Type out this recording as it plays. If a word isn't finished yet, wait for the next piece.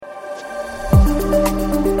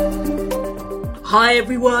Hi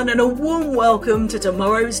everyone, and a warm welcome to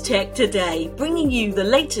Tomorrow's Tech Today, bringing you the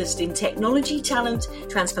latest in technology, talent,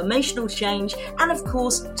 transformational change, and of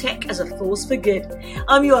course, tech as a force for good.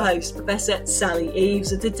 I'm your host, Professor Sally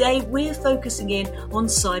Eves, and today we're focusing in on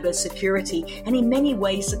cyber security and in many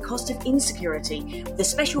ways the cost of insecurity, with a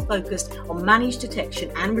special focus on managed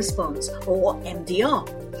detection and response, or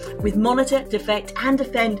MDR. With monitor, defect, and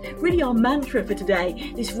defend really our mantra for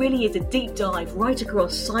today, this really is a deep dive right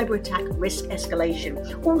across cyber attack risk escalation,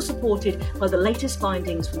 all supported by the latest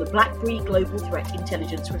findings from the Blackberry Global Threat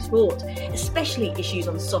Intelligence Report, especially issues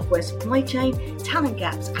on software supply chain, talent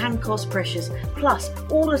gaps, and cost pressures, plus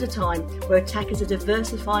all at a time where attackers are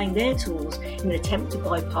diversifying their tools in an attempt to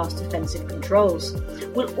bypass defensive controls.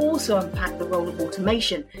 We'll also unpack the role of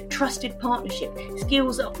automation, trusted partnership,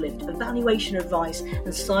 skills uplift, evaluation advice,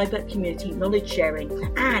 and cyber community knowledge sharing,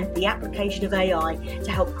 and the application of AI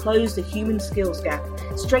to help close the human skills gap,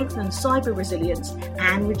 strengthen cyber resilience,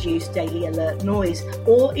 and reduce daily alert noise.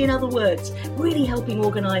 Or in other words, really helping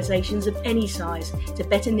organisations of any size to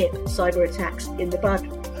better nip cyber attacks in the bud.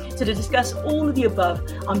 So to discuss all of the above,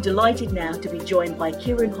 I'm delighted now to be joined by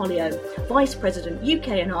Keiron Holyome, Vice President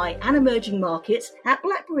UKI and Emerging Markets at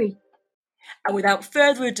Blackberry. And without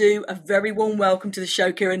further ado, a very warm welcome to the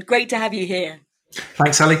show, Keiron. Great to have you here.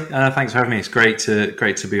 Thanks, Sally. Thanks for having me. It's great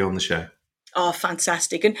to be on the show. Oh,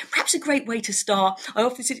 fantastic. And perhaps a great way to start, I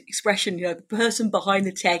often see the expression, the person behind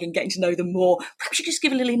the tech and getting to know them more. Perhaps you just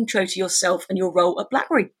give a little intro to yourself and your role at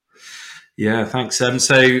Blackberry. Yeah, thanks. I've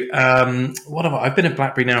been at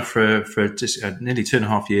Blackberry now for just nearly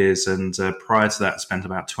 2.5 years, and prior to that, spent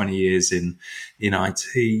about 20 years in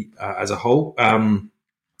IT as a whole.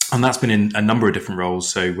 And that's been in a number of different roles.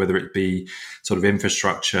 So whether it be sort of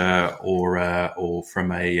infrastructure or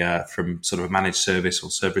from sort of a managed service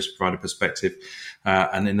or service provider perspective,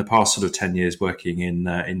 and in the past sort of 10 years working in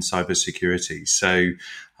cybersecurity. So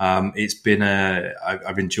it's been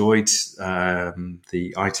I've enjoyed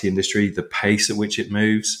the IT industry, the pace at which it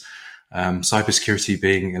moves. Cybersecurity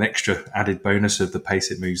being an extra added bonus of the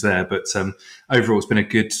pace it moves there. But overall, it's been a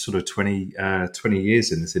good sort of 20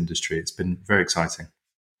 years in this industry. It's been very exciting.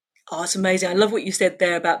 Oh, it's amazing. I love what you said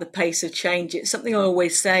there about the pace of change. It's something I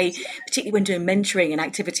always say, particularly when doing mentoring and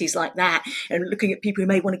activities like that, and looking at people who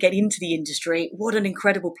may want to get into the industry. What an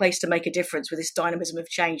incredible place to make a difference with this dynamism of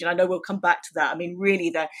change. And I know we'll come back to that. I mean,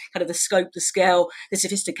 really the kind of the scope, the scale, the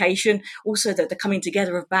sophistication, also the coming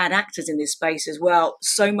together of bad actors in this space as well.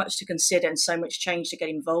 So much to consider and so much change to get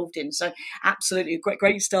involved in. So absolutely a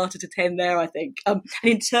great starter to 10 there, I think. And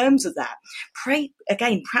in terms of that,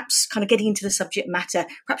 perhaps kind of getting into the subject matter,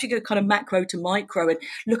 perhaps you go kind of macro to micro and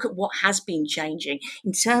look at what has been changing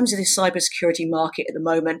in terms of the cybersecurity market at the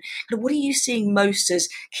moment. And what are you seeing most as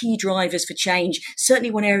key drivers for change?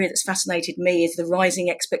 Certainly one area that's fascinated me is the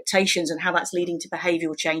rising expectations and how that's leading to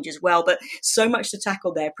behavioural change as well. But so much to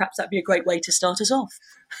tackle there. Perhaps that'd be a great way to start us off.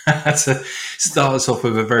 Start us off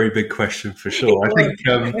with a very big question for sure. I think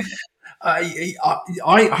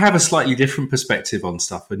I have a slightly different perspective on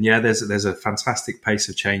stuff, and yeah, there's a fantastic pace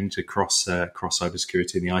of change across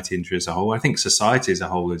cybersecurity and the IT industry as a whole. I think society as a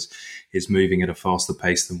whole is moving at a faster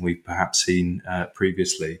pace than we've perhaps seen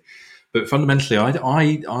previously. But fundamentally,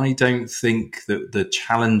 I don't think that the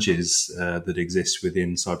challenges that exist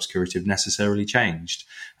within cybersecurity have necessarily changed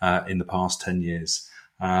in the past 10 years.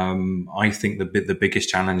 I think the biggest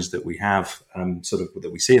challenge that we have,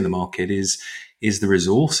 that we see in the market is the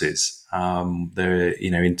resources. I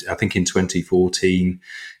think in 2014,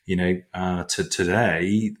 to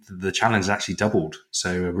today, the challenge has actually doubled.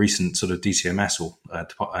 So a recent sort of DCMS or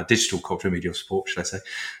digital culture media support, should I say?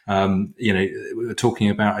 We're talking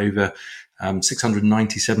about over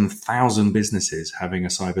 697,000 businesses having a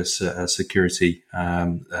cyber security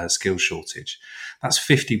skills shortage. That's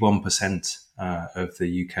 51% of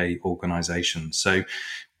the UK organisations. So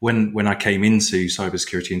when I came into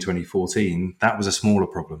cybersecurity in 2014, that was a smaller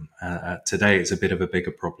problem. Today, it's a bit of a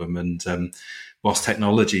bigger problem. And whilst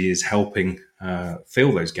technology is helping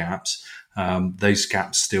fill those gaps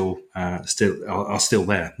still are still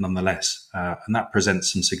there nonetheless. And that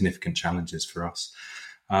presents some significant challenges for us.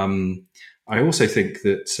 I also think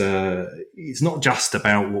that it's not just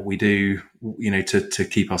about what we do, to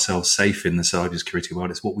keep ourselves safe in the cybersecurity world.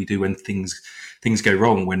 It's what we do when things go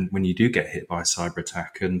wrong, when you do get hit by a cyber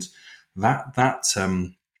attack, and that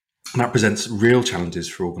presents real challenges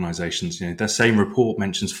for organisations. The same report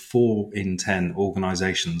mentions 4 in 10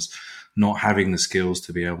 organisations not having the skills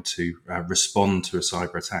to be able to respond to a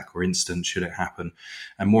cyber attack or incident should it happen.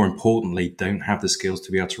 And more importantly, don't have the skills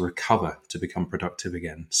to be able to recover, to become productive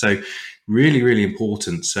again. So really, really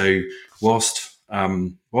important. So whilst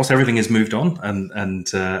whilst everything has moved on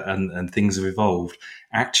and things have evolved,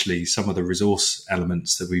 actually some of the resource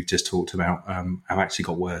elements that we've just talked about have actually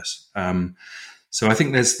got worse. So I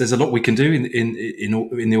think there's a lot we can do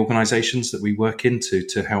in the organisations that we work in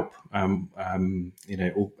to help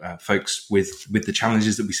folks with the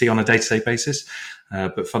challenges that we see on a day-to-day basis.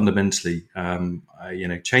 But fundamentally,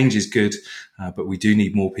 change is good, but we do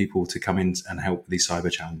need more people to come in and help with these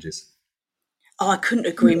cyber challenges. Oh, I couldn't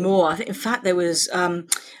agree more. I think, in fact, there was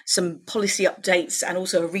some policy updates and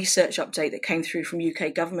also a research update that came through from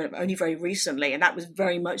UK government only very recently, and that was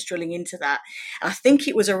very much drilling into that. And I think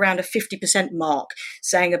it was around a 50% mark,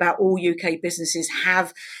 saying about all UK businesses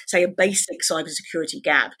have, say, a basic cybersecurity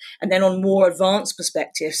gap. And then on more advanced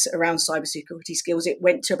perspectives around cybersecurity skills, it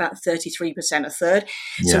went to about 33%, a third.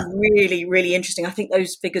 Yeah. So really, really interesting. I think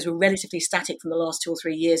those figures were relatively static from the last 2 or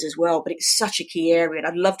 3 years as well, but it's such a key area, and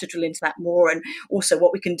I'd love to drill into that more, and also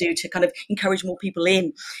what we can do to kind of encourage more people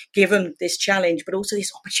in, given this challenge, but also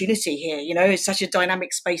this opportunity here. You know, it's such a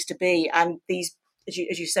dynamic space to be, and these, as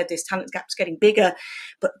you said, this talent gap's getting bigger,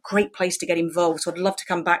 but great place to get involved. So I'd love to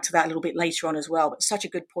come back to that a little bit later on as well. But such a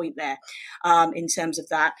good point there in terms of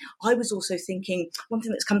that. I was also thinking one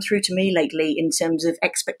thing that's come through to me lately in terms of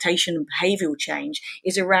expectation and behavioural change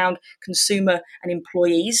is around consumer and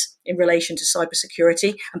employees in relation to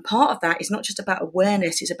cybersecurity. And part of that is not just about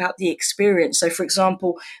awareness, it's about the experience. So, for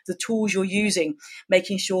example, the tools you're using,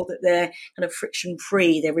 making sure that they're kind of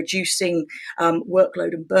friction-free, they're reducing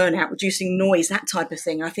workload and burnout, reducing noise, that type of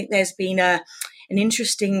thing. I think there's been an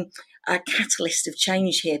interesting catalyst of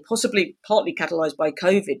change here, possibly partly catalysed by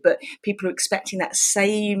COVID, but people are expecting that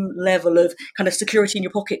same level of kind of security in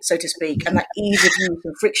your pocket, so to speak, and that ease of use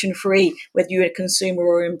and friction-free, whether you're a consumer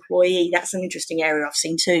or an employee. That's an interesting area I've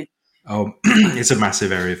seen too. Oh, it's a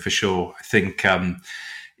massive area for sure. I think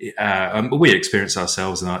we experience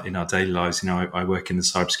ourselves in our daily lives. You know, I work in the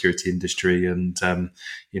cybersecurity industry, and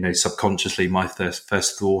subconsciously, my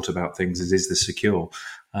first thought about things is this secure?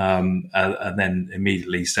 And then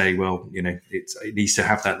immediately say, well, it needs to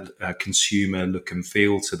have that consumer look and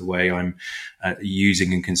feel to the way I'm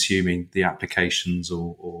using and consuming the applications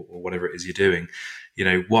or whatever it is you're doing.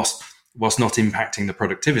 Whilst not impacting the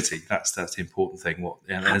productivity. That's the important thing.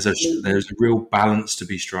 There's a real balance to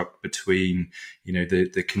be struck between,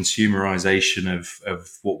 the consumerization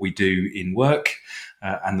of what we do in work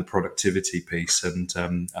and the productivity piece. And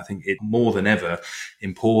I think it's more than ever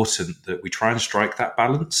important that we try and strike that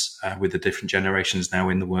balance with the different generations now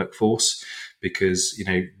in the workforce, because,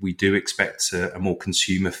 we do expect a more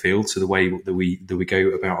consumer feel to the way that we go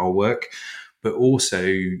about our work. But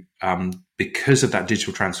also, because of that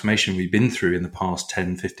digital transformation we've been through in the past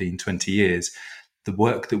 10, 15, 20 years, the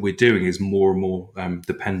work that we're doing is more and more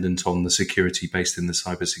dependent on the security based in the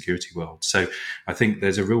cybersecurity world. So I think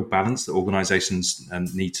there's a real balance that organizations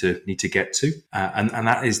need to get to. And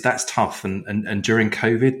that's tough. And during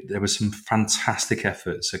COVID, there were some fantastic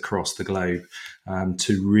efforts across the globe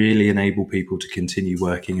to really enable people to continue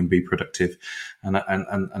working and be productive. And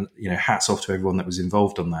hats off to everyone that was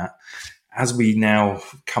involved on that. As we now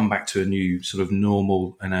come back to a new sort of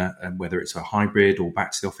normal, and whether it's a hybrid or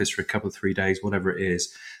back to the office for a couple of 3 days, whatever it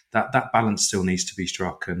is, that balance still needs to be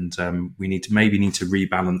struck, and we need to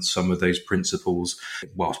rebalance some of those principles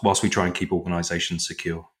whilst we try and keep organisations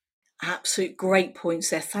secure. Absolute great points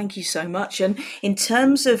there. Thank you so much. And in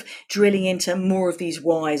terms of drilling into more of these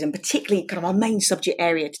whys, and particularly kind of our main subject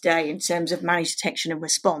area today in terms of managed detection and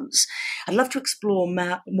response, I'd love to explore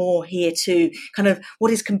more here too, kind of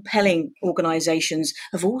what is compelling organisations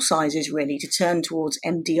of all sizes really to turn towards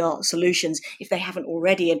MDR solutions if they haven't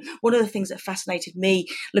already. And one of the things that fascinated me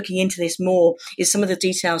looking into this more is some of the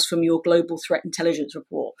details from your Global Threat Intelligence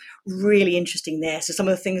report. Really interesting there. So some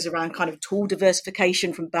of the things around kind of tool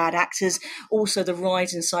diversification from bad actors, also the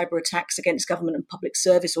rise in cyber attacks against government and public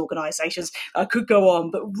service organisations. I could go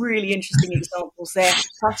on, but really interesting examples there.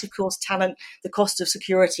 Plus, of course, talent, the cost of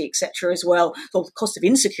security, etc. as well, or the cost of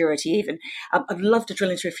insecurity even. I'd love to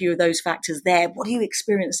drill into a few of those factors there. What are you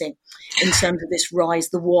experiencing in terms of this rise,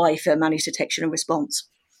 the why for managed detection and response?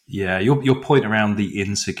 Yeah, your point around the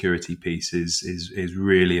insecurity piece is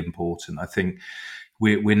really important. I think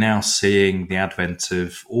we're now seeing the advent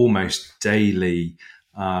of almost daily,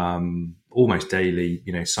 cyber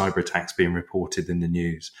attacks being reported in the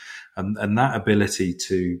news, and that ability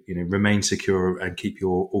to remain secure and keep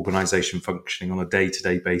your organisation functioning on a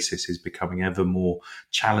day-to-day basis is becoming ever more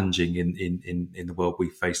challenging in the world we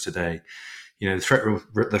face today. The threat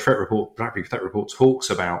report, Blackberry threat report, talks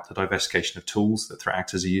about the diversification of tools that threat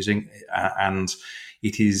actors are using, and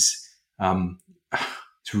it is.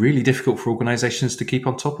 It's it's really difficult for organizations to keep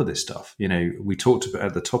on top of this stuff. We talked about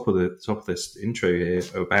at the top of this intro here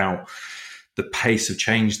about the pace of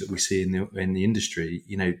change that we see in the industry.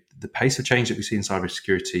 The pace of change that we see in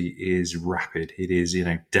cybersecurity is rapid. It is,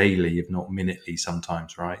 daily, if not minutely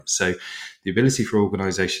sometimes, right? So the ability for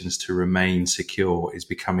organizations to remain secure is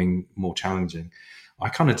becoming more challenging. I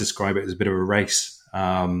kind of describe it as a bit of a race.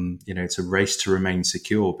 It's a race to remain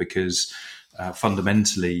secure because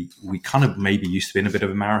fundamentally, we kind of maybe used to be in a bit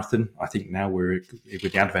of a marathon. I think now with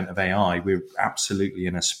the advent of AI, we're absolutely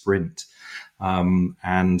in a sprint.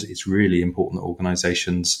 And it's really important that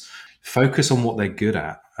organizations focus on what they're good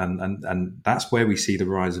at. And that's where we see the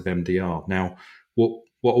rise of MDR. Now,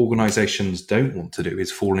 what organizations don't want to do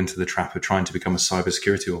is fall into the trap of trying to become a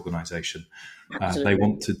cybersecurity organization. They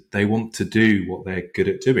want to do what they're good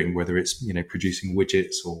at doing, whether it's, producing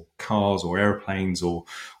widgets or cars or airplanes or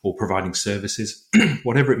providing services,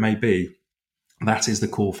 whatever it may be. That is the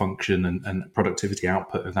core function and productivity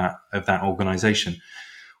output of that organization.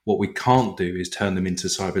 What we can't do is turn them into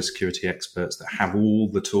cybersecurity experts that have all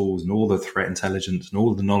the tools and all the threat intelligence and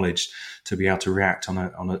all the knowledge to be able to react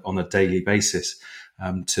on a daily basis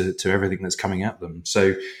to everything that's coming at them.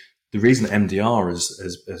 So the reason that MDR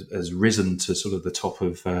has risen to sort of the top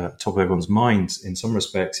of everyone's minds in some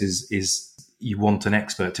respects is you want an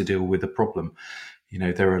expert to deal with the problem.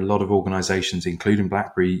 There are a lot of organizations, including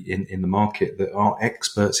Blackberry in the market, that are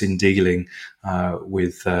experts in dealing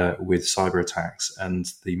with cyber attacks, and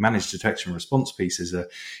the managed detection and response piece is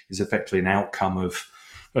effectively an outcome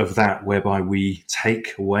of that, whereby we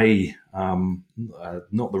take away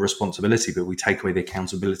not the responsibility, but we take away the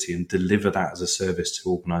accountability and deliver that as a service to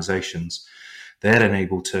organizations. They're then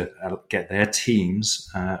able to get their teams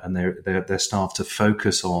and their staff to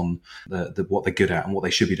focus on what they're good at and what they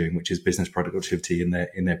should be doing, which is business productivity in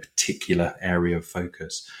their particular area of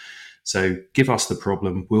focus. So give us the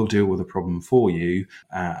problem, we'll deal with the problem for you.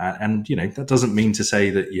 And that doesn't mean to say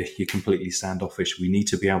that you're completely standoffish. We need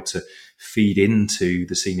to be able to feed into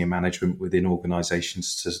the senior management within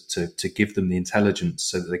organizations to give them the intelligence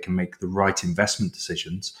so that they can make the right investment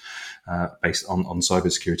decisions based on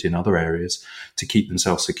cybersecurity and other areas to keep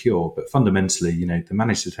themselves secure. But fundamentally, the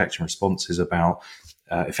managed detection response is about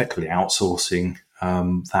effectively outsourcing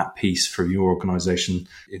that piece from your organization,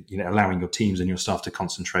 allowing your teams and your staff to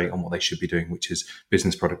concentrate on what they should be doing, which is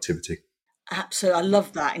business productivity. Absolutely. I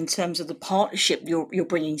love that in terms of the partnership you're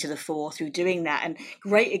bringing to the fore through doing that. And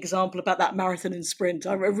great example about that marathon and sprint.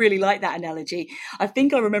 I really like that analogy. I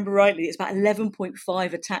think I remember rightly, it's about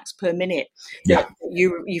 11.5 attacks per minute that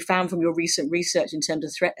you found from your recent research in terms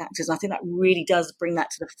of threat actors. I think that really does bring that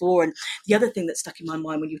to the fore. And the other thing that stuck in my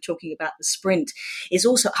mind when you were talking about the sprint is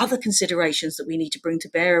also other considerations that we need to bring to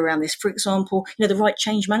bear around this. For example, the right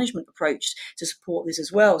change management approach to support this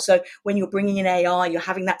as well. So when you're bringing in AI, you're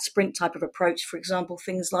having that sprint type of approach. For example,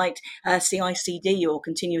 things like CI/CD or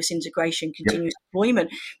continuous integration, continuous deployment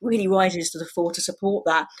really rises to the fore to support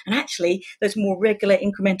that. And actually, those more regular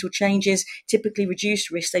incremental changes typically reduce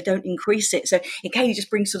risk. They don't increase it. So it can just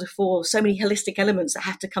brings to the fore so many holistic elements that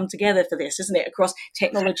have to come together for this, isn't it? Across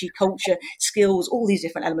technology, culture, skills, all these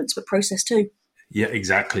different elements, but process too. Yeah,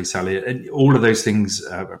 exactly, Sally. And all of those things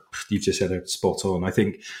you've just said are spot on. I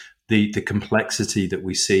think the complexity that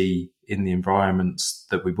we see in the environments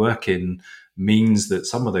that we work in means that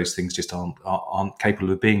some of those things just aren't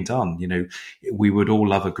capable of being done. We would all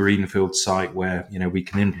love a greenfield site where, we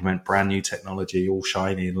can implement brand new technology, all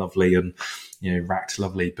shiny and lovely and, racked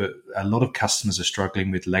lovely. But a lot of customers are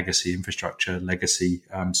struggling with legacy infrastructure, legacy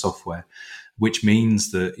software, which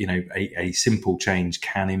means that, a simple change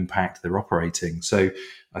can impact their operating. So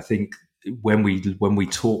I think when we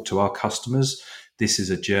talk to our customers, this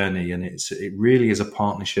is a journey, and it really is a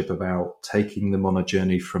partnership about taking them on a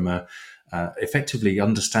journey from effectively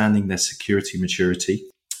understanding their security maturity,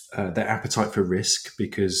 their appetite for risk,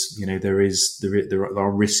 because there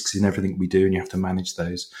are risks in everything we do, and you have to manage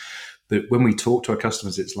those. But when we talk to our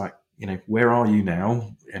customers, it's like, where are you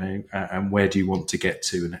now, and where do you want to get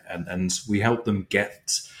to, and we help them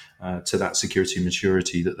get to that security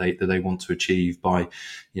maturity that they want to achieve by,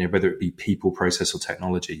 whether it be people, process, or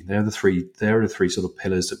technology. There are the three sort of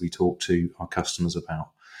pillars that we talk to our customers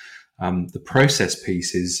about. The process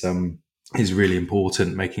piece is really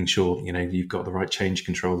important, making sure, you've got the right change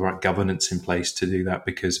control, the right governance in place to do that,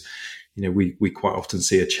 because, we quite often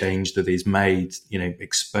see a change that is made,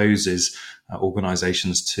 exposes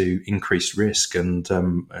organizations to increased risk, and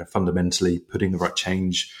fundamentally putting the right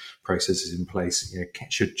change processes in place,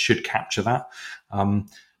 should capture that.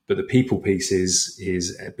 But the people piece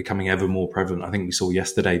is becoming ever more prevalent. I think we saw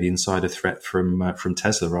yesterday the insider threat from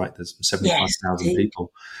Tesla, right? There's 75,000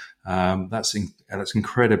 people That's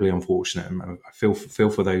incredibly unfortunate. And I feel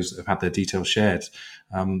for those that have had their details shared.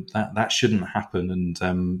 That shouldn't happen.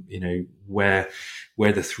 And where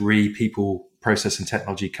the three people, process and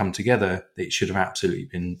technology come together, it should have absolutely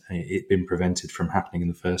been prevented from happening in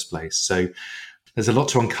the first place. So there's a lot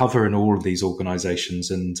to uncover in all of these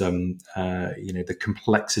organizations, and the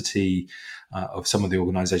complexity of some of the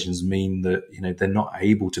organizations mean that they're not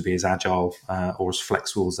able to be as agile or as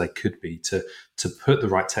flexible as they could be to put the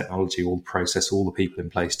right technology, all the process, all the people in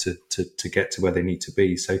place to get to where they need to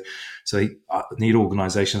be. So they need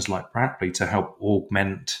organizations like Blackberry to help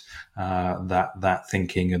augment that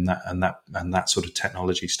thinking and that sort of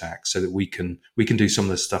technology stack, so that we can do some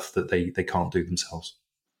of the stuff that they can't do themselves.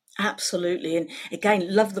 Absolutely. And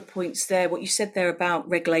again, love the points there. What you said there about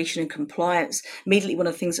regulation and compliance. Immediately, one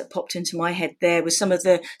of the things that popped into my head there was some of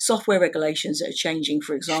the software regulations that are changing,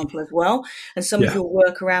 for example, as well. And some of your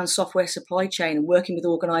work around software supply chain and working with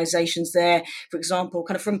organizations there, for example,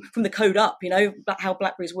 kind of from the code up, how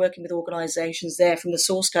Blackberry is working with organizations there from the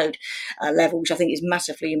source code level, which I think is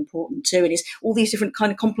massively important too. And it's all these different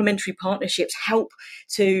kind of complementary partnerships help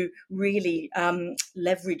to really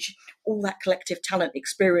leverage all that collective talent,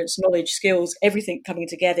 experience, knowledge, skills, everything coming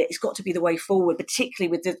together. It's got to be the way forward,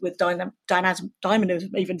 particularly with dynamism, even of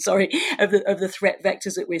the threat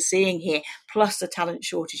vectors that we're seeing here, plus the talent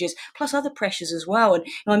shortages, plus other pressures as well. And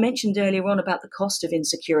I mentioned earlier on about the cost of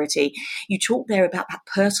insecurity. You talked there about that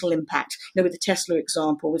personal impact. With the Tesla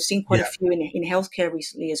example, we've seen quite a few in healthcare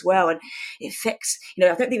recently as well, and it affects. I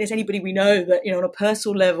don't think there's anybody we know that on a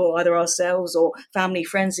personal level, either ourselves or family,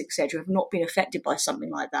 friends, etc., have not been affected by something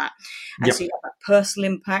like that. And so you have that personal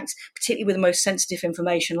impact, particularly with the most sensitive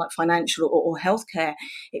information like financial or healthcare,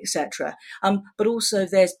 etc. But also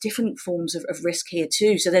there's different forms of risk here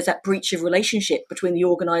too. So there's that breach of relationship between the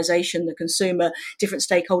organisation, the consumer, different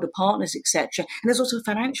stakeholder partners, etc. And there's also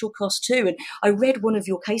financial cost too. And I read one of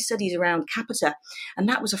your case studies around Capita, and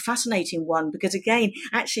that was a fascinating one because again,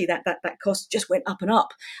 actually that cost just went up and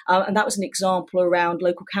up. And that was an example around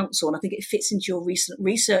local council. And I think it fits into your recent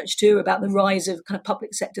research too about the rise of kind of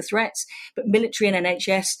public sector threats, but military and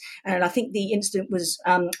NHS. And I think the incident was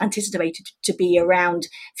anticipated to be around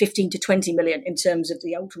 15 to 20 million in terms of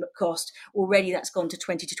the ultimate cost. Already that's gone to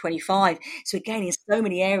 20 to 25. So again, in so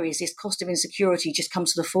many areas, this cost of insecurity just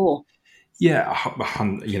comes to the fore. Yeah,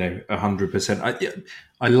 100%.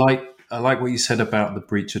 I like what you said about the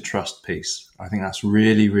breach of trust piece. I think that's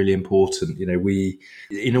really, really important.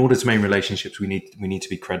 In order to maintain relationships, we need to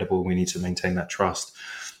be credible. We need to maintain that trust.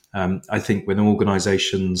 I think when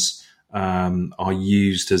organizations are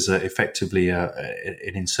used as effectively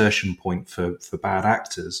an insertion point for bad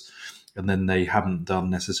actors, and then they haven't done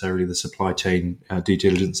necessarily the supply chain due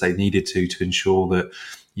diligence they needed to ensure that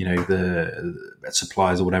the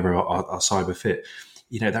suppliers or whatever are cyber fit.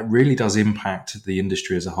 That really does impact the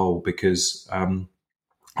industry as a whole, because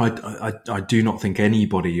I do not think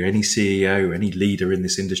anybody, or any CEO, any leader in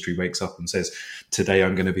this industry wakes up and says, today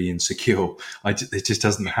I'm going to be insecure. It just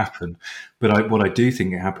doesn't happen. But what I do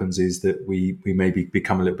think it happens is that we maybe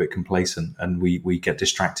become a little bit complacent and we get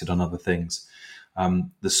distracted on other things.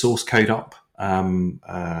 The source code up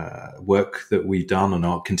work that we've done and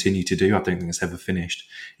are continue to do, I don't think it's ever finished,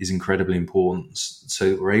 is incredibly important.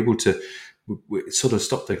 So we're able to sort of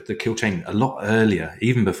stop the kill chain a lot earlier,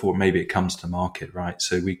 even before maybe it comes to market, right?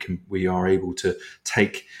 So we are able to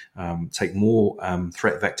take more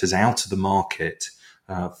threat vectors out of the market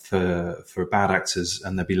for bad actors,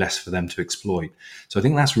 and there'll be less for them to exploit. So I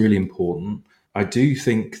think that's really important. I do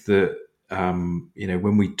think that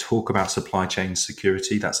when we talk about supply chain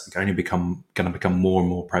security, that's going to become more and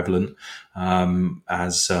more prevalent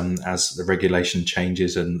as the regulation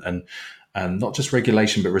changes and not just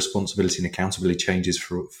regulation, but responsibility and accountability changes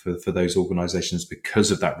for those organizations because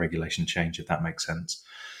of that regulation change, if that makes sense.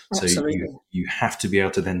 Absolutely. So you have to be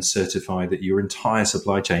able to then certify that your entire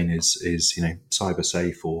supply chain is cyber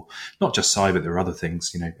safe, or not just cyber. There are other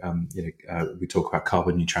things. We talk about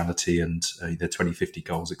carbon neutrality and the 2050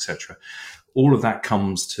 goals, etc. All of that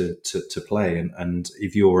comes to play. And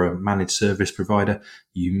if you're a managed service provider,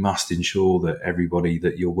 you must ensure that everybody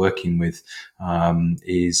that you're working with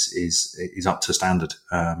is up to standard.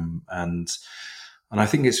 And I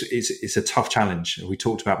think it's a tough challenge. We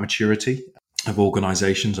talked about maturity of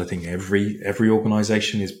organizations. I think every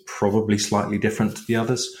organization is probably slightly different to the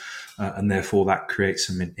others. And therefore that creates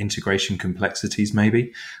some integration complexities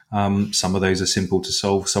maybe. Some of those are simple to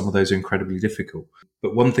solve. Some of those are incredibly difficult.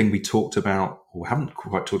 But one thing we talked about, or haven't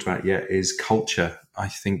quite talked about yet, is culture. I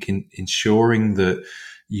think in ensuring that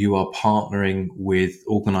you are partnering with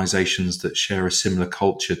organizations that share a similar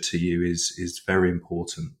culture to you is very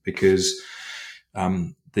important, because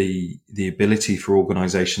the ability for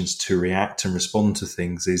organizations to react and respond to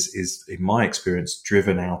things is, in my experience,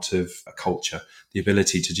 driven out of a culture. The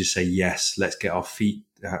ability to just say, yes, let's get our feet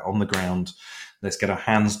on the ground, let's get our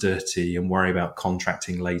hands dirty and worry about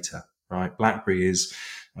contracting later, right? Blackberry is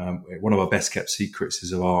one of our best kept secrets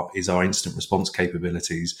is our instant response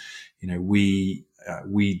capabilities. We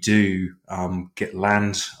do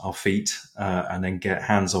land our feet and then get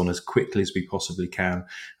hands on as quickly as we possibly can,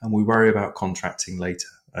 and we worry about contracting later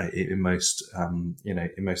in most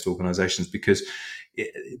organisations, because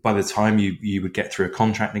by the time you would get through a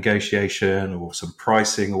contract negotiation or some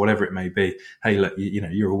pricing or whatever it may be, hey, look,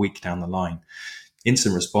 you're a week down the line.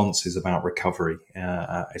 Instant response is about recovery.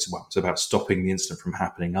 It's about stopping the incident from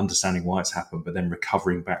happening, understanding why it's happened, but then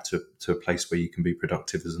recovering back to a place where you can be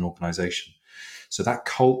productive as an organisation. So that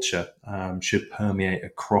culture should permeate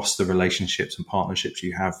across the relationships and partnerships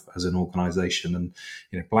you have as an organisation.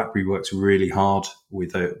 And Blackberry works really hard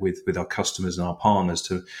with our customers and our partners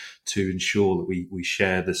to ensure that we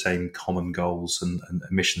share the same common goals and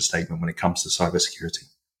a mission statement when it comes to cybersecurity.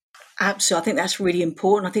 Absolutely. I think that's really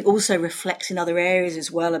important. I think also reflects in other areas as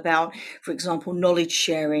well about, for example, knowledge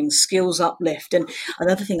sharing, skills uplift. And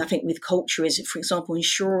another thing I think with culture is, for example,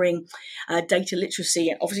 ensuring data literacy.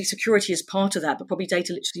 And obviously security is part of that, but probably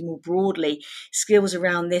data literacy more broadly. Skills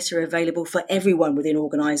around this are available for everyone within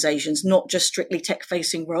organisations, not just strictly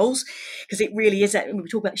tech-facing roles, because it really is that. We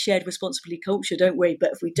talk about shared responsibility culture, don't we?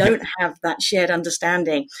 But if we don't have that shared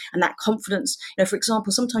understanding and that confidence, for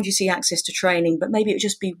example, sometimes you see access to training, but maybe it would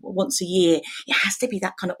just be once a year. It has to be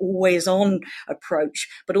that kind of always on approach,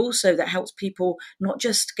 but also that helps people not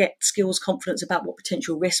just get skills confidence about what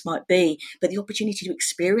potential risk might be, but the opportunity to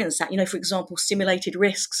experience that, for example, simulated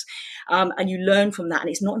risks, and you learn from that. And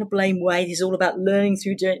it's not in a blame way. This is all about learning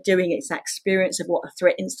through doing it. It's that experience of what a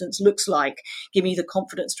threat instance looks like, giving you the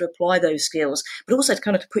confidence to apply those skills, but also to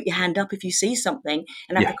kind of put your hand up if you see something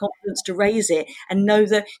and have the confidence to raise it and know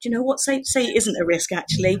that, say it isn't a risk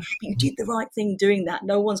actually, but you did the right thing doing that.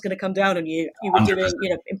 No one's going to come down on you. You were doing,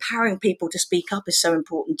 empowering people to speak up is so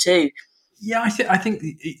important too. Yeah, I think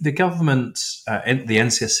the government, the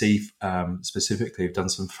NCSC specifically, have done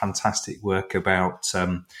some fantastic work about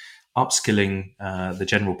upskilling the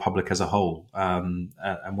general public as a whole. And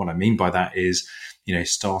what I mean by that is,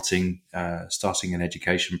 starting an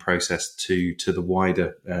education process to the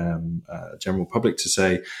wider general public to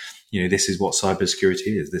say, this is what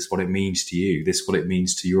cybersecurity is. This is what it means to you. This is what it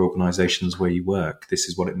means to your organizations where you work. This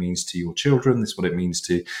is what it means to your children. This is what it means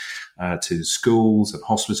to schools and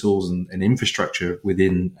hospitals and infrastructure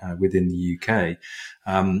within the UK.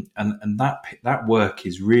 And that work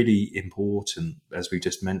is really important, as we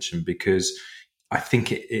just mentioned, because I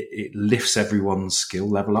think it lifts everyone's skill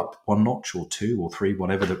level up one notch or two or three,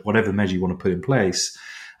 whatever measure you want to put in place.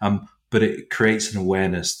 But it creates an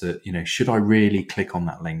awareness that, should I really click on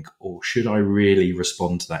that link, or should I really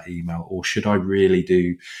respond to that email, or should I really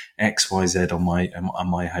do X, Y, Z on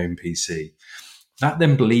my home PC? That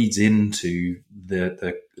then bleeds into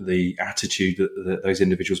the attitude that those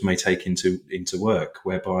individuals may take into work,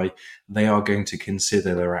 whereby they are going to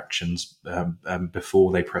consider their actions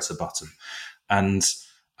before they press a button. And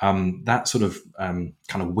that sort of kind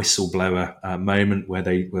of whistleblower moment where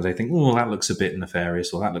they think, oh, that looks a bit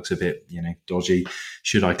nefarious, or that looks a bit dodgy.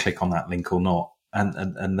 Should I click on that link or not?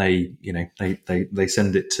 And they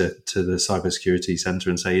send it to the cybersecurity center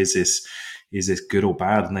and say, is this good or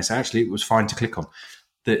bad? And they say, actually, it was fine to click on.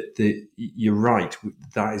 You're right.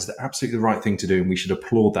 That is absolutely the right thing to do, and we should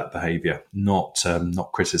applaud that behaviour, not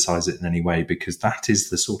criticise it in any way, because that is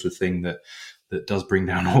the sort of thing that does bring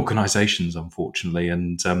down organisations, unfortunately.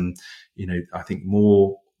 And I think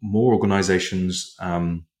more organisations.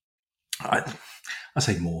 I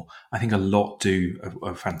say more. I think a lot do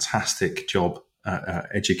a fantastic job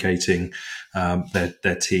educating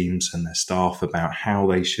their teams and their staff about how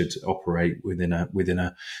they should operate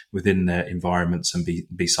within their environments and be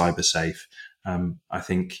cyber safe. I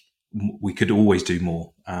think we could always do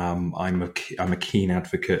more. I'm a keen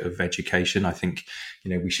advocate of education. I think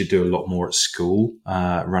we should do a lot more at school,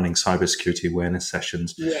 running cybersecurity awareness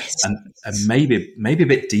sessions, and maybe a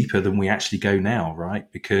bit deeper than we actually go now, right?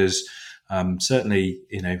 Because certainly,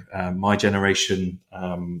 my generation,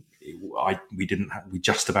 we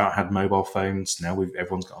just about had mobile phones. Now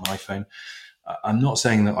everyone's got an iPhone. I'm not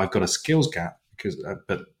saying that I've got a skills gap,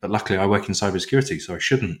 but luckily I work in cybersecurity, so I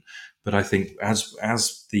shouldn't. But I think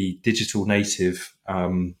as the digital native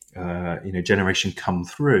generation come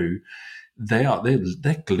through,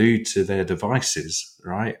 they're glued to their devices,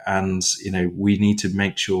 right? And we need to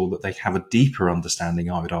make sure that they have a deeper understanding,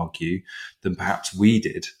 I would argue, than perhaps we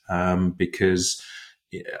did, because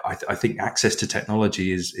I think access to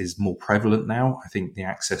technology is more prevalent now. I think the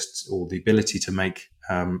access or the ability to make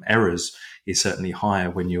errors is certainly higher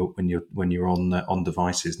when you're on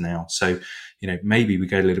devices now. So, maybe we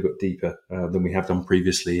go a little bit deeper than we have done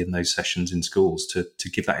previously in those sessions in schools to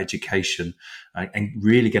give that education and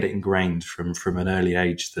really get it ingrained from an early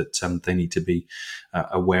age that they need to be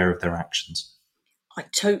aware of their actions. I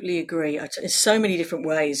totally agree. There's so many different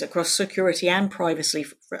ways across security and privacy,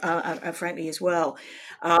 frankly, as well.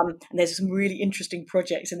 And there's some really interesting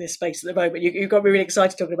projects in this space at the moment. You've got me really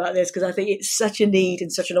excited talking about this because I think it's such a need and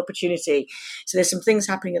such an opportunity. So there's some things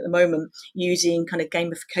happening at the moment using kind of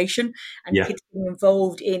gamification and kids being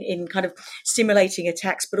involved in kind of simulating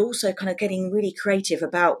attacks, but also kind of getting really creative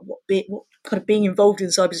about what kind of being involved in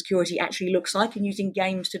cybersecurity actually looks like, and using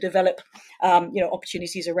games to develop,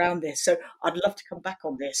 opportunities around this. So I'd love to come back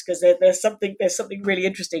on this because there's something really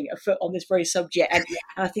interesting afoot on this very subject, and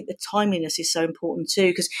I think the timeliness is so important too,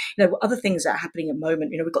 because other things that are happening at the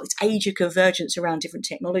moment. We've got this age of convergence around different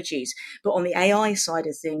technologies, but on the AI side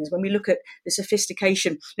of things, when we look at the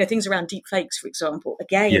sophistication, things around deep fakes, for example,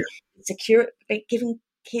 again, giving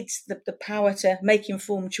kids the power to make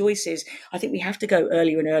informed choices. I think we have to go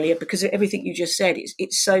earlier and earlier because of everything you just said.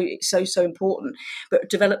 It's so important, but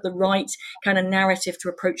develop the right kind of narrative to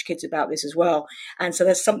approach kids about this as well. And so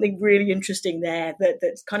there's something really interesting there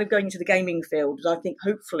that's kind of going into the gaming field that I think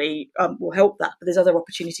hopefully will help that. But there's other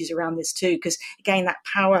opportunities around this too, because again, that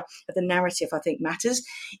power of the narrative I think matters.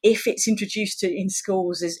 If it's introduced in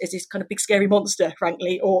schools as this kind of big scary monster,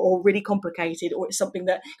 frankly, or really complicated, or it's something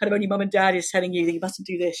that kind of only mum and dad is telling you that you mustn't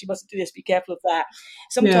do this, you mustn't do this, be careful of that.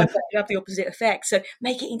 Sometimes that can have the opposite effect. So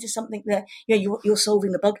make it into something that you're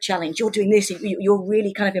solving the bug challenge, you're doing this, you're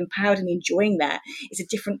really kind of empowered and enjoying that. It's a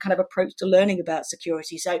different kind of approach to learning about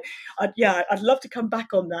security. So I'd love to come back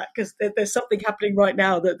on that because there's something happening right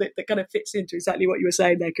now that kind of fits into exactly what you were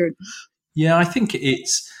saying there, Keiron. Yeah, I think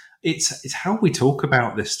it's how we talk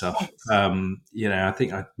about this stuff. Yes. I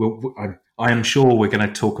think I am sure we're going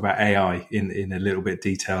to talk about AI in a little bit of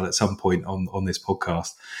detail at some point on this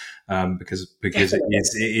podcast, because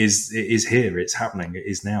it is here, it's happening, it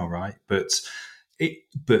is now, right? But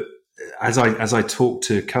as I talk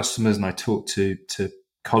to customers and I talk to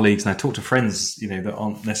colleagues and I talk to friends, that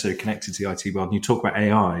aren't necessarily connected to the IT world, and you talk about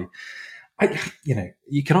AI,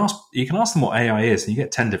 you can ask them what AI is, and you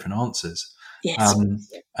get 10 different answers. Yes.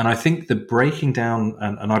 And I think the breaking down,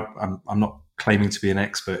 and I'm not claiming to be an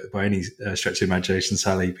expert by any stretch of imagination,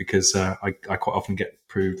 Sally, because I quite often get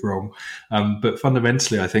proved wrong. But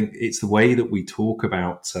fundamentally, I think it's the way that we talk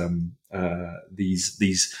about these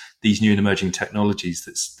new and emerging technologies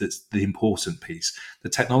that's the important piece. The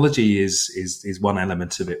technology is one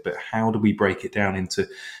element of it, but how do we break it down into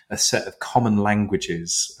a set of common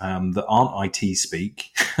languages that aren't IT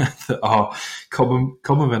speak, that are common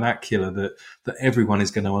vernacular that everyone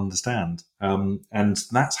is going to understand, and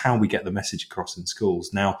that's how we get the message across in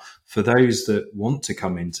schools. Now, for those that want to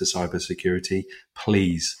come into cybersecurity,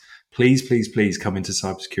 please come into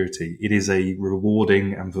cybersecurity. It is a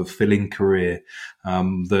rewarding and fulfilling career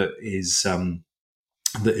that is and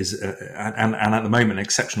at the moment an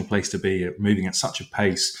exceptional place to be, moving at such a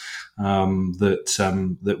pace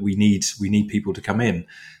that we need people to come in.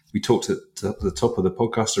 We talked at the top of the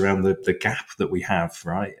podcast around the gap that we have,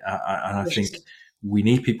 right? And I think we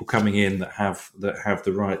need people coming in that have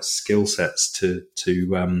the right skill sets to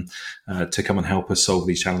come and help us solve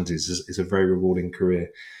these challenges. It's a very rewarding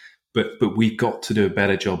career. But we've got to do a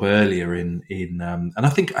better job earlier in and I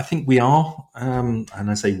think we are, and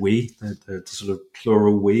I say we, the sort of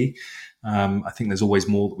plural we. I think there's always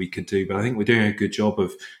more that we could do, but I think we're doing a good job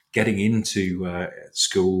of getting into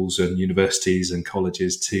schools and universities and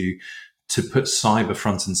colleges to put cyber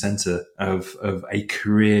front and center of a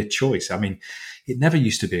career choice. I mean, it never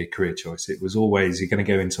used to be a career choice. It was always, you're going to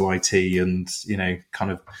go into IT and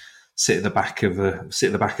kind of sit at the back of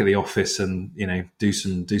the office and do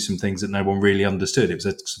some things that no one really understood. It was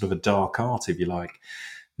a sort of a dark art, if you like.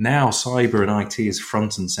 Now cyber and IT is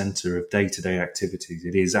front and center of day-to-day activities.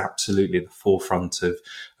 It is absolutely at the forefront of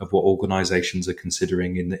what organizations are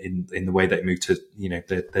considering in the way they move to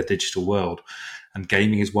their digital world. And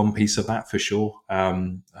gaming is one piece of that for sure.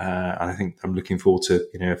 I think I'm looking forward to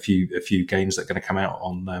a few games that are going to come out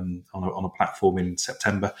on a platform in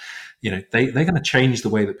September. They're going to change the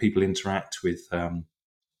way that people interact with the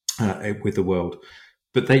world.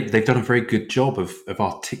 But they've done a very good job of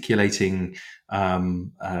articulating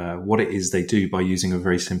what it is they do by using a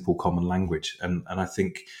very simple common language. And I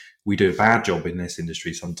think we do a bad job in this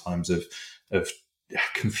industry sometimes of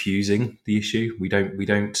confusing the issue. We don't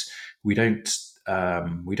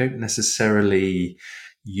necessarily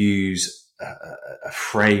use a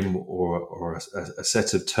frame or a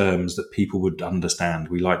set of terms that people would understand.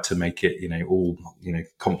 We like to make it, all,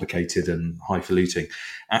 complicated and highfalutin.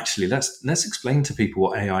 Actually, let's explain to people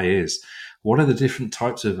what AI is. What are the different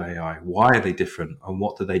types of AI? Why are they different? And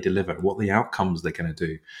what do they deliver? What are the outcomes they're going to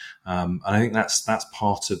do? And I think that's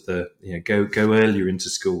part of the, go earlier into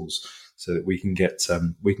schools so that we can get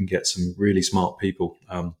some really smart people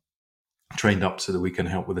trained up so that we can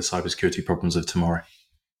help with the cybersecurity problems of tomorrow.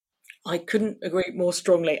 I couldn't agree more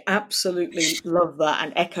strongly. Absolutely love that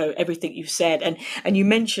and echo everything you've said. And you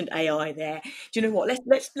mentioned AI there. Do you know what?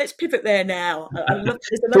 Let's pivot there now. I love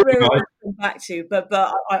there's another area to come back to, but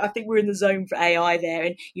I think we're in the zone for AI there.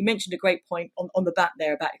 And you mentioned a great point on the back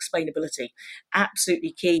there about explainability.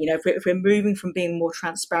 Absolutely key. If we're moving from being more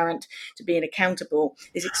transparent to being accountable,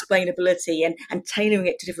 this explainability and tailoring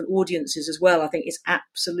it to different audiences as well, I think is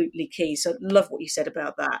absolutely key. So love what you said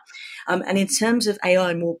about that. And in terms of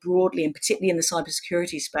AI more broadly, and particularly in the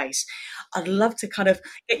cybersecurity space, I'd love to kind of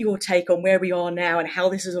get your take on where we are now and how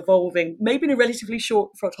this is evolving, maybe in a relatively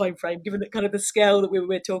short time frame, given that kind of the scale that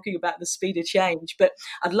we're talking about, the speed of change. But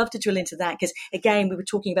I'd love to drill into that because, again, we were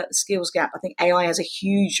talking about the skills gap. I think AI has a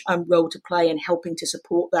huge role to play in helping to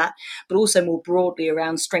support that, but also more broadly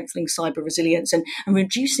around strengthening cyber resilience and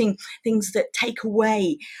reducing things that take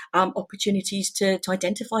away opportunities to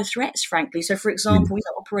identify threats, frankly. So, for example,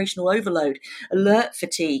 operational overload, alert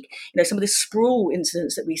fatigue, some of the sprawl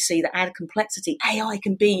incidents that we see that add complexity. AI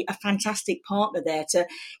can be a fantastic partner there to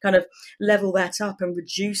kind of level that up and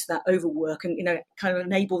reduce that overwork and, kind of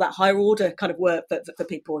enable that higher order kind of work for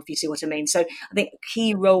people, if you see what I mean. So I think a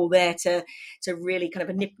key role there to really kind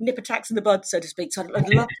of nip attacks in the bud, so to speak. So I'd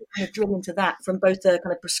love to kind of drill into that from both a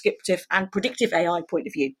kind of prescriptive and predictive AI point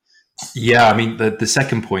of view. Yeah, I mean, the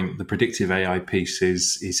second point, the predictive AI piece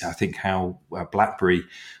is I think how Blackberry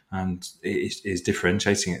is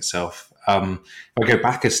differentiating itself. If I go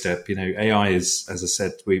back a step, AI is, as I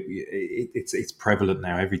said, it's prevalent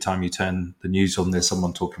now. Every time you turn the news on, there's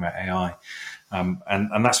someone talking about AI.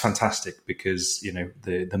 And that's fantastic because,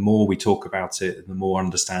 the more we talk about it, the more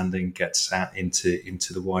understanding gets out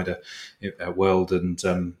into the wider world.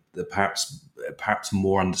 And perhaps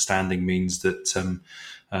more understanding means that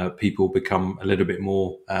people become a little bit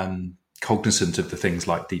more cognizant of the things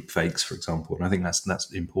like deep fakes, for example. And I think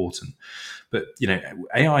that's important. But,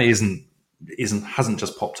 AI hasn't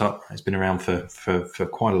just popped up. It's been around for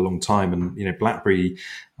quite a long time. And, BlackBerry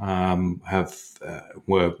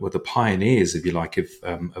were the pioneers, if you like, of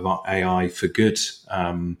AI for good,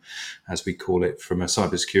 as we call it, from a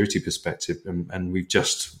cybersecurity perspective. And we've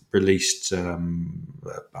just released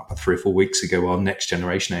about 3 or 4 weeks ago our next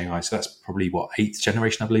generation AI. So that's probably 8th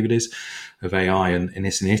generation, I believe it is, of AI, and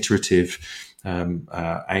it's an iterative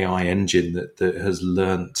AI engine that has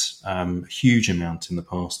learnt a huge amount in the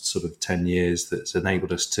past sort of 10 years that's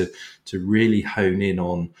enabled us to really hone in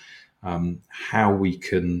on how we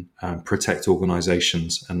can protect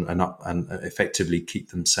organizations and effectively keep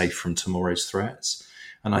them safe from tomorrow's threats.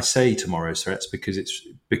 And I say tomorrow's threats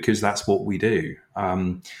because that's what we do.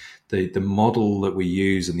 The model that we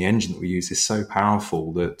use and the engine that we use is so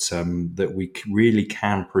powerful that we really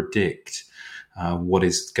can predict what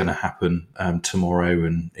is going to happen tomorrow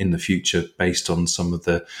and in the future based on some of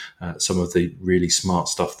the really smart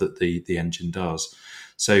stuff that the engine does.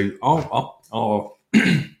 So our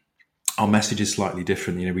our message is slightly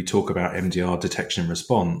different. We talk about MDR, detection and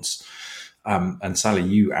response. And Sally,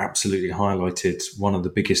 you absolutely highlighted one of the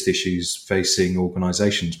biggest issues facing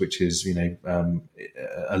organizations, which is,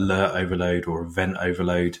 alert overload or event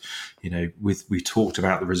overload. We talked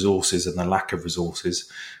about the resources and the lack of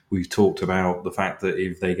resources. We've talked about the fact that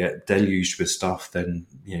if they get deluged with stuff, then,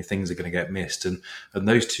 things are going to get missed. And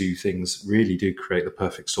those two things really do create the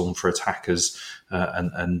perfect storm for attackers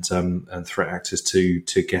and threat actors to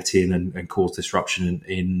get in and cause disruption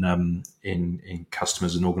in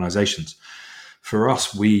customers and organizations. For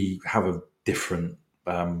us, we have a different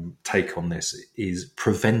take on this, is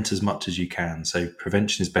prevent as much as you can. So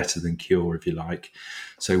prevention is better than cure, if you like.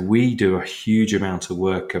 So we do a huge amount of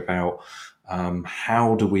work about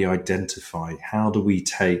how do we identify, how do we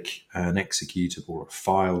take an executable or a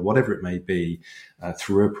file, whatever it may be,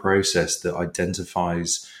 through a process that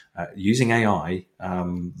identifies using AI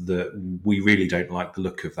that we really don't like the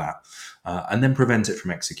look of that, and then prevent it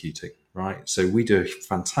from executing, right? So we do a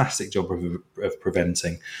fantastic job of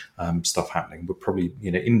preventing stuff happening. We're probably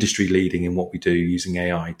industry leading in what we do using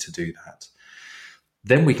AI to do that.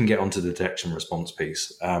 Then we can get onto the detection response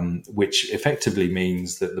piece, which effectively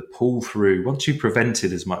means that the pull through, once you prevent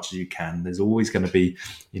it as much as you can, there's always going to be,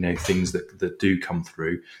 things that do come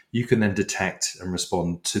through. You can then detect and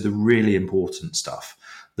respond to the really important stuff.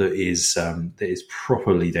 that is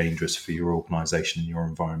properly dangerous for your organization and your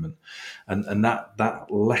environment. And that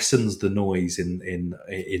lessens the noise in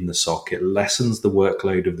the SOC. It lessens the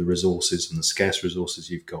workload of the resources and the scarce resources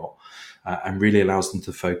you've got, and really allows them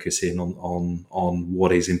to focus in on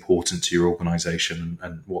what is important to your organization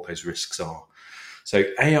and what those risks are. So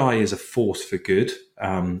AI is a force for good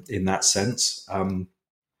in that sense.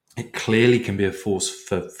 It clearly can be a force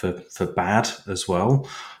for bad as well.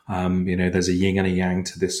 There's a yin and a yang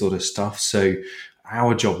to this sort of stuff. So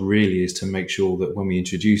our job really is to make sure that when we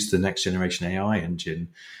introduce the next generation AI engine,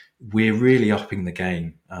 we're really upping the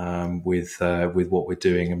game with what we're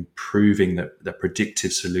doing and proving that the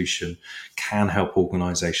predictive solution can help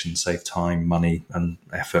organizations save time, money, and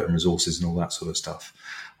effort and resources and all that sort of stuff.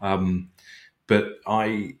 But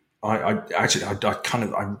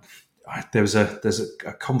there's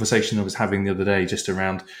a conversation I was having the other day just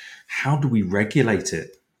around how do we regulate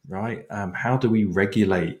it, right? How do we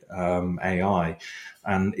regulate AI?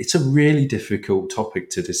 And it's a really difficult topic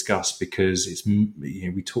to discuss because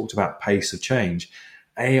we talked about pace of change.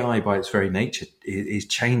 AI by its very nature is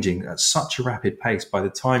changing at such a rapid pace. By the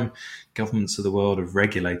time governments of the world have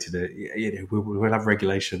regulated it, we'll have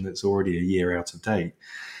regulation that's already a year out of date.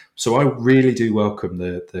 So I really do welcome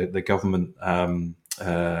the government of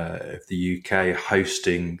the UK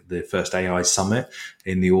hosting the first AI summit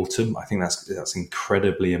in the autumn. I think that's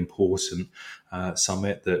incredibly important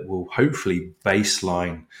summit that will hopefully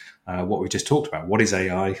baseline what we just talked about. What is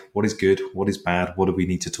AI? What is good? What is bad? What do we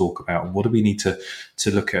need to talk about? And what do we need to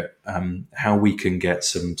look at how we can get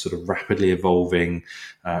some sort of rapidly evolving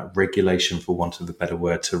regulation, for want of a better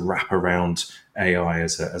word, to wrap around AI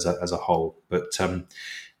as a whole. But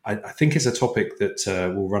I think it's a topic that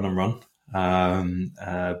will run and run.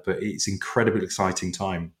 But it's incredibly exciting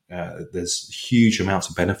time. There's huge amounts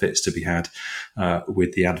of benefits to be had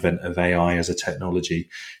with the advent of AI as a technology,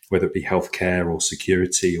 whether it be healthcare or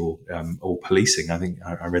security or policing. I think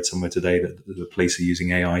I read somewhere today that the police are using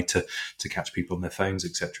AI to catch people on their phones,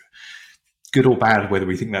 etc. Good or bad, whether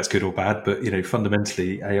we think that's good or bad, but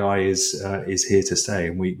fundamentally AI is here to stay,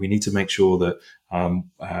 and we need to make sure that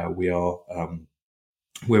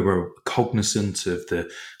we're cognizant of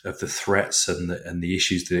the threats and the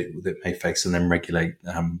issues that it may face, and then regulate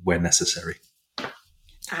where necessary.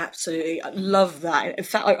 Absolutely. I love that. In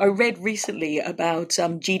fact, I read recently about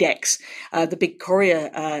GDEX, the big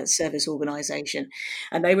courier service organization,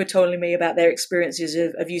 and they were telling me about their experiences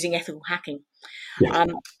of using ethical hacking. Yeah.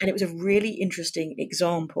 And it was a really interesting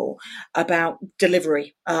example about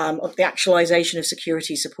delivery of the actualization of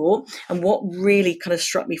security support. And what really kind of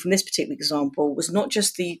struck me from this particular example was not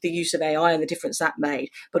just the use of AI and the difference that made,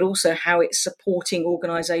 but also how it's supporting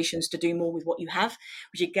organizations to do more with what you have,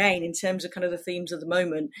 which again, in terms of kind of the themes of the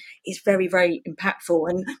moment, is very, very impactful.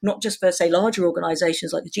 And not just for, say, larger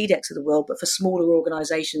organizations like the GDEX of the world, but for smaller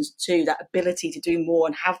organizations too. That ability to do more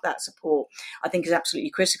and have that support, I think, is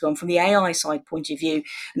absolutely critical. And from the AI side point of view,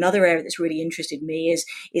 another area that's really interested me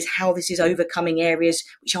is how this is overcoming areas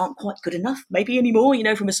which aren't quite good enough, maybe anymore,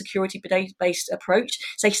 from a security-based approach.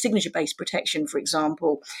 Say signature-based protection, for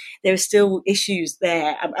example. There are still issues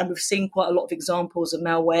there, and we've seen quite a lot of examples of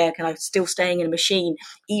malware kind of still staying in a machine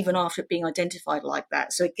even after it being identified like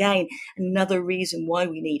that. So again, another reason why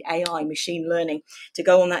we need AI, machine learning, to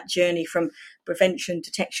go on that journey from prevention,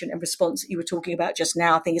 detection, and response that you were talking about just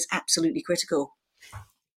now. I think is absolutely critical.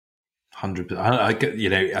 100%.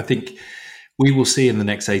 I think we will see in the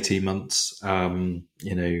next 18 months, a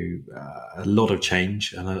lot of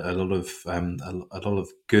change and a lot of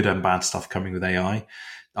good and bad stuff coming with AI.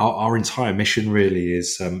 Our entire mission really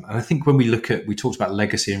is, and I think when we talked about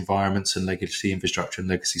legacy environments and legacy infrastructure and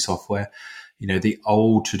legacy software, the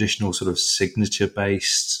old traditional sort of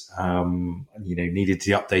signature-based, needed to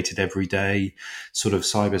be updated every day, sort of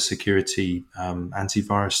cybersecurity,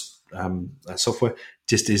 antivirus software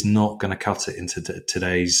just is not going to cut it into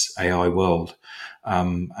today's AI world.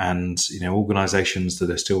 And organizations that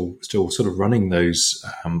are still sort of running those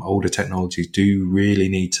older technologies do really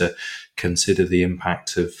need to consider the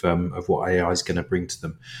impact of what AI is going to bring to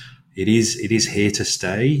them. It is here to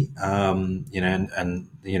stay, the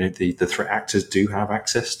threat actors do have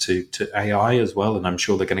access to AI as well, and I'm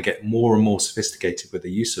sure they're going to get more and more sophisticated with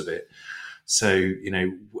the use of it. So,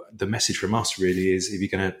 the message from us really is if you're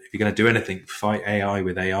going to do anything, fight AI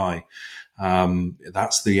with AI.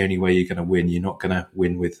 That's the only way you're going to win. You're not going to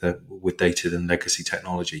win with dated and legacy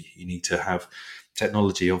technology. You need to have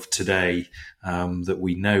technology of today that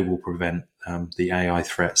we know will prevent the AI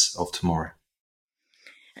threats of tomorrow.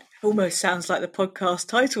 Almost sounds like the podcast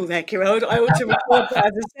title there, Keiron. I ought to record that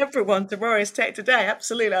as a separate one. Tomorrow's Tech Today.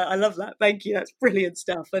 Absolutely. I love that. Thank you. That's brilliant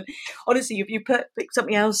stuff. And honestly, you picked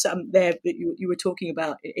something else there that you were talking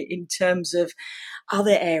about in terms of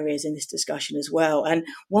other areas in this discussion as well. And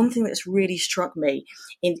one thing that's really struck me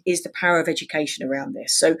is the power of education around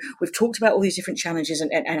this. So we've talked about all these different challenges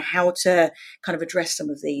and how to kind of address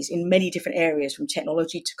some of these in many different areas, from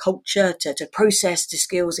technology to culture to process to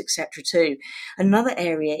skills, etc. too. Another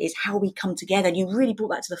area is how we come together. And you really brought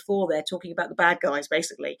that to the fore there, talking about the bad guys,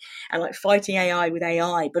 basically, and like fighting AI with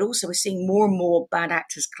AI. But also we're seeing more and more bad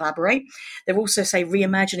actors collaborate. They're also, say,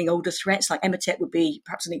 reimagining older threats, like Emotet would be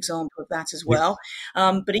perhaps an example of that as well.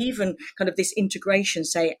 But even kind of this integration,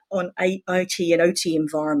 say, on IT and OT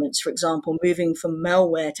environments, for example, moving from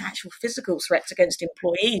malware to actual physical threats against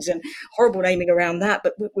employees, and horrible naming around that.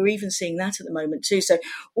 But we're even seeing that at the moment too. So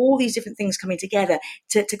all these different things coming together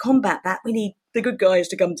to combat that, we need the good guys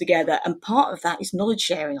to come together. And part of that is knowledge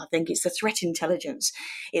sharing. I think it's the threat intelligence.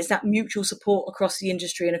 It's that mutual support across the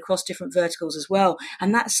industry and across different verticals as well.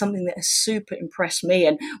 And that's something that has super impressed me.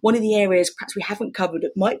 And one of the areas perhaps we haven't covered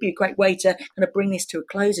that might be a great way to kind of bring this to a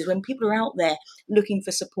close is when people are out there looking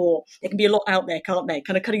for support. There can be a lot out there, can't they?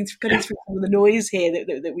 Kind of cutting through some of the noise here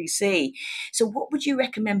that we see. So what would you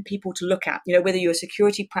recommend people to look at? You know, whether you're a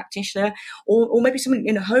security practitioner or maybe someone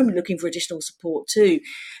in a home looking for additional support too.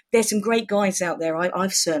 There's some great guides out there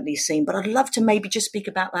I've certainly seen, but I'd love to maybe just speak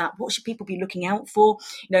about that. What should people be looking out for?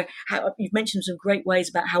 You know, how, you've mentioned some great ways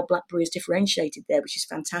about how Blackberry is differentiated there, which is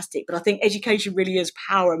fantastic. But I think education really is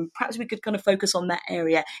power, and perhaps we could kind of focus on that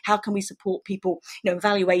area. How can we support people, you know,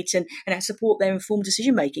 evaluate and support their informed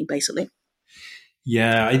decision making, basically?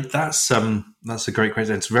 Yeah, that's a great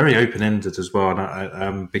question. It's very open ended as well,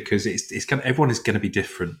 and because it's kind of, everyone is going to be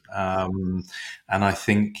different, and I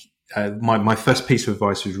think my first piece of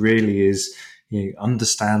advice was really is, you know,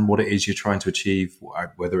 understand what it is you're trying to achieve,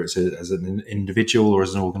 whether it's as an individual or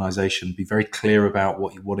as an organization. Be very clear about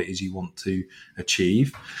what it is you want to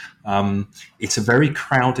achieve. It's a very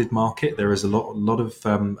crowded market. There is a lot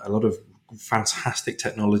of fantastic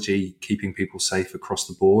technology keeping people safe across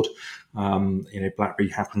the board. You know, Blackberry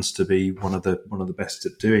happens to be one of the best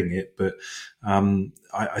at doing it, but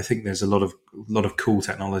I think there's a lot of cool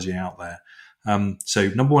technology out there. So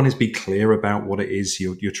number one is be clear about what it is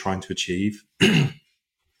you're trying to achieve.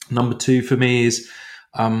 Number two for me is,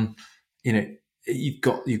 you know, you've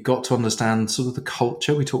got to understand sort of the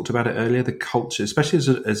culture. We talked about it earlier, the culture, especially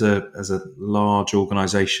as a large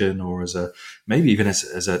organization, or maybe even as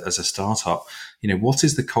a startup. You know, what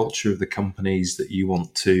is the culture of the companies that you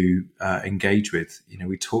want to engage with? You know,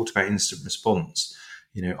 we talked about instant response.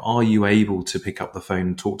 You know, are you able to pick up the phone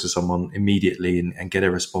and talk to someone immediately and get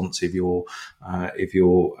a response if your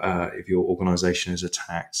organization is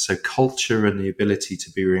attacked? So culture and the ability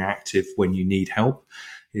to be reactive when you need help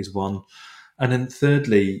is one. And then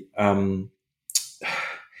thirdly,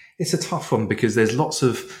 it's a tough one because there's lots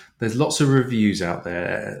of reviews out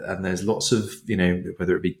there, and there's lots of, you know,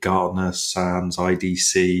 whether it be Gartner, SANS,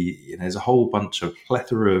 IDC, you know, there's a whole bunch of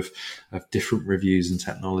plethora of different reviews and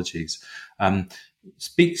technologies.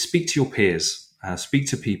 Speak to your peers, speak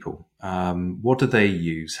to people. What do they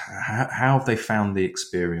use? How have they found the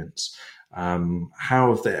experience?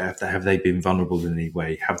 How have they been vulnerable in any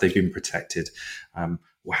way? Have they been protected?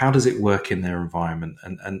 How does it work in their environment?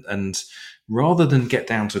 And rather than get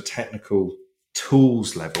down to a technical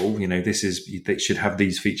tools level, you know, they should have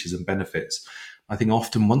these features and benefits. I think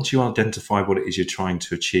often once you identify what it is you're trying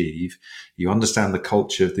to achieve, you understand the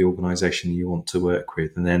culture of the organization you want to work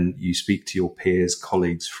with, and then you speak to your peers,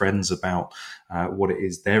 colleagues, friends about what it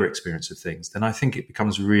is their experience of things, then I think it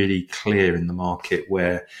becomes really clear in the market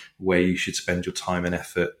where you should spend your time and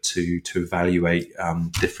effort to evaluate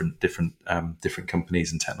different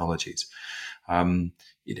companies and technologies.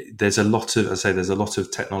 There's a lot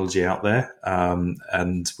of technology out there,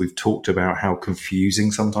 and we've talked about how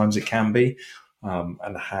confusing sometimes it can be.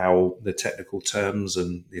 And how the technical terms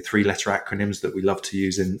and the 3-letter acronyms that we love to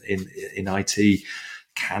use in IT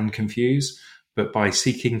can confuse. But by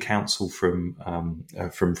seeking counsel from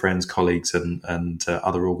friends, colleagues, and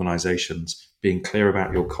other organisations, being clear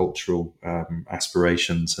about your cultural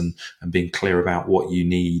aspirations and being clear about what you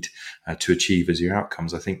need to achieve as your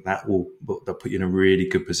outcomes, I think that'll put you in a really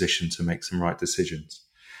good position to make some right decisions.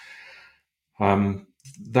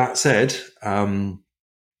 That said, you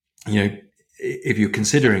know, if you're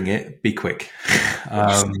considering it, be quick.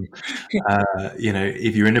 You know,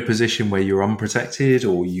 if you're in a position where you're unprotected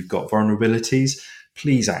or you've got vulnerabilities,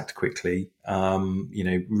 please act quickly.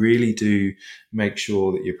 Really do make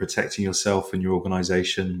sure that you're protecting yourself and your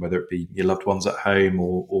organization, whether it be your loved ones at home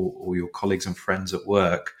or your colleagues and friends at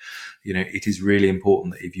work. It is really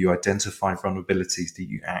important that if you identify vulnerabilities, that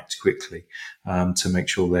you act quickly to make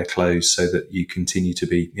sure they're closed, so that you continue to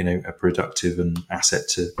be, a productive and asset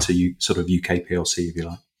to you, sort of UK PLC, if you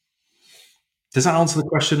like. Does that answer the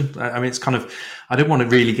question? I mean, it's kind of, I don't want to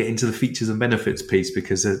really get into the features and benefits piece,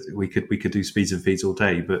 because we could do speeds and feeds all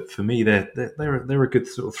day. But for me, they're a good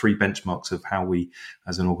sort of three benchmarks of how we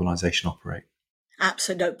as an organisation operate.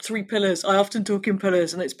 Absolutely. No, 3 pillars. I often talk in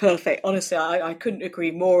pillars, and it's perfect. Honestly, I couldn't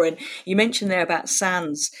agree more. And you mentioned there about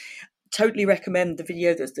SANS. Totally recommend the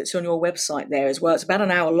video that's on your website there as well. It's about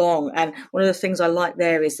an hour long, and one of the things I like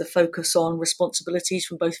there is the focus on responsibilities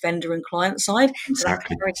from both vendor and client side. Exactly. So that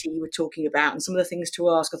clarity you were talking about, and some of the things to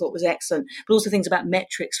ask I thought was excellent, but also things about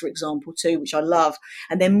metrics, for example, too, which I love.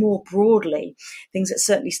 And then more broadly, things that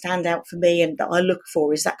certainly stand out for me and that I look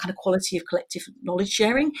for is that kind of quality of collective knowledge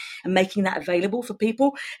sharing and making that available for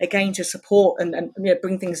people, again, to support and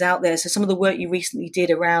bring things out there. So some of the work you recently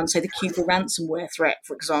did around, say, the Cuba ransomware threat,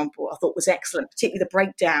 for example, I thought was excellent, particularly the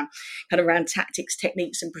breakdown kind of around tactics,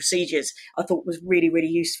 techniques and procedures. I thought was really, really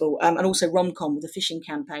useful. And also Romcom with the phishing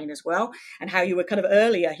campaign as well, and how you were kind of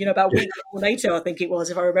earlier, about a week before NATO, I think it was,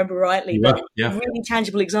 if I remember rightly. But really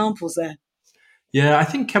tangible examples there. Yeah, I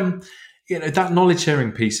think that knowledge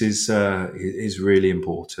sharing piece is really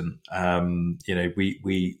important.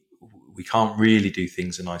 We can't really do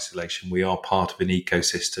things in isolation. We are part of an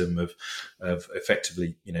ecosystem of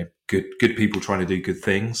effectively, good people trying to do good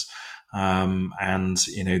things.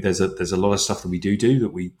 There's a lot of stuff that we do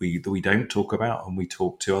that we don't talk about, and we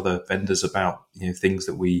talk to other vendors about, things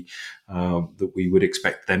that we would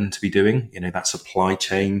expect them to be doing, that supply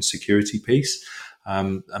chain security piece.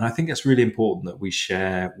 And I think it's really important that we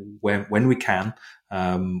share when we can,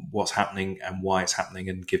 what's happening and why it's happening,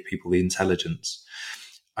 and give people the intelligence.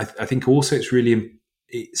 I think also it's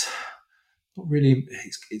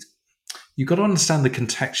you've got to understand the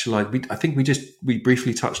contextual. I think we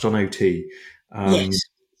briefly touched on OT, yes.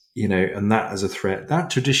 And that as a threat, that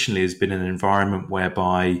traditionally has been an environment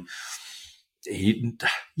whereby,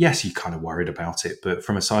 yes, you kind of worried about it, but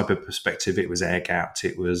from a cyber perspective, it was air gapped,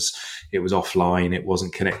 it was offline, it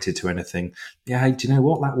wasn't connected to anything. Yeah, hey, do you know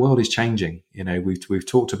what? That world is changing. We've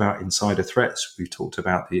talked about insider threats, we've talked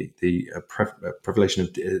about the proliferation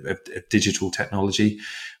of digital technology,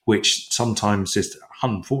 which sometimes just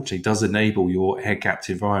unfortunately does enable your air gapped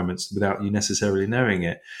environments without you necessarily knowing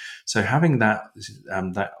it. So having that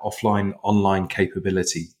offline online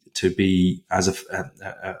capability to be as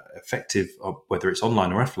effective, whether it's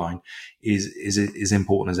online or offline, is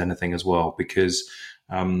important as anything as well, because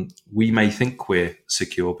we may think we're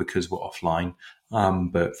secure because we're offline,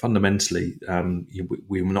 but fundamentally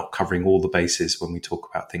we're not covering all the bases when we talk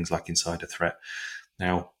about things like insider threat.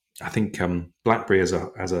 Now, I think Blackberry as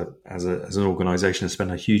an organisation has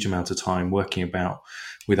spent a huge amount of time working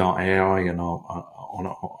with our AI and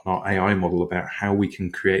our AI model about how we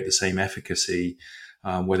can create the same efficacy,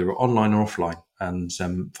 whether we're online or offline. And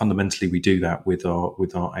fundamentally, we do that with our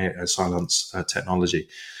Silence technology.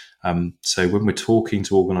 So when we're talking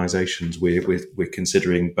to organisations, we're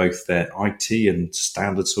considering both their IT and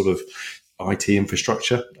standard sort of IT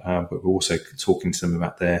infrastructure, but we're also talking to them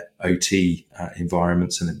about their OT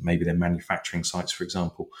environments and maybe their manufacturing sites, for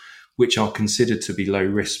example, which are considered to be low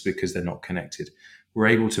risk because they're not connected. We're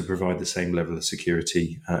able to provide the same level of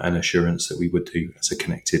security and assurance that we would do as a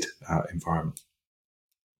connected environment.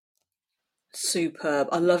 Superb.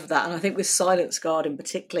 I love that. And I think with Silence Guard in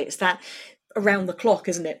particular, it's that around the clock,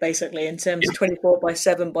 isn't it, basically, in terms of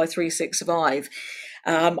 24/7 by 365.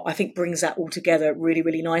 I think brings that all together really,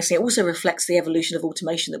 really nicely. It also reflects the evolution of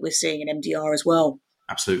automation that we're seeing in MDR as well.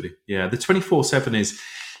 Absolutely. Yeah. The 24/7 is,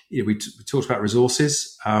 we talked about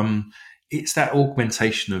resources. It's that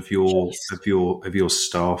augmentation of your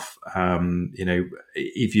staff.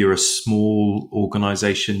 If you're a small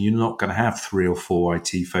organization, you're not going to have 3 or 4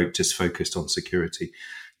 IT folk just focused on security.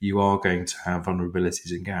 You are going to have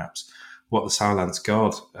vulnerabilities and gaps. What the Silence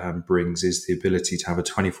Guard brings is the ability to have a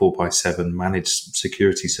 24/7 managed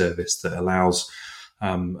security service that allows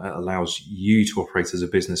you to operate as a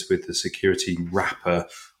business with the security wrapper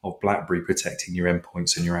of Blackberry protecting your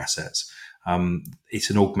endpoints and your assets. It's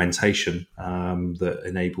an augmentation that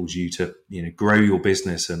enables you to grow your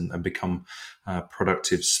business and become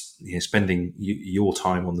productive, spending your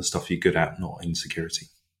time on the stuff you're good at, not in security.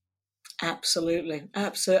 Absolutely.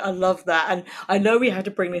 Absolutely. I love that. And I know we had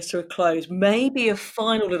to bring this to a close. Maybe a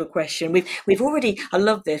final little question. We've already, I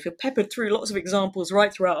love this. We've peppered through lots of examples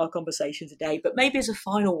right throughout our conversation today, but maybe as a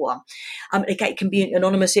final one, again, it can be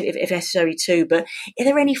anonymous if necessary too, but are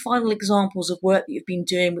there any final examples of work that you've been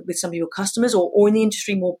doing with some of your customers or in the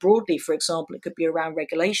industry more broadly? For example, it could be around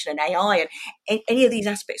regulation and AI and any of these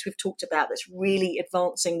aspects we've talked about that's really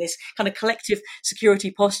advancing this kind of collective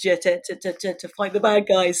security posture to fight the bad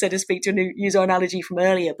guys, so to speak, to use our analogy from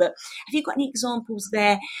earlier. But have you got any examples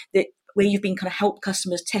there where you've been kind of helped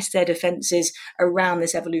customers test their defenses around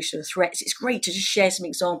this evolution of threats? It's great to just share some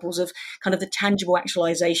examples of kind of the tangible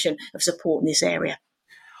actualization of support in this area.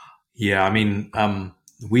 Yeah, I mean,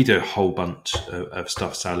 we do a whole bunch of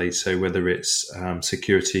stuff, Sally. So whether it's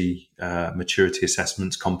security, maturity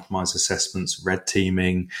assessments, compromise assessments, red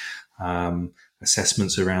teaming,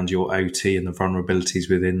 assessments around your OT and the vulnerabilities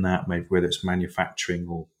within that, maybe whether it's manufacturing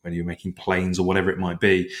or when you're making planes or whatever it might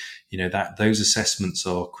be, that those assessments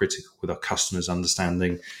are critical with our customers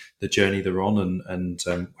understanding the journey they're on and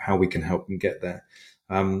how we can help them get there.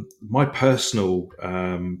 My personal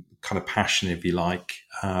kind of passion, if you like,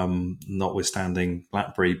 notwithstanding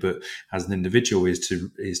Blackberry, but as an individual, is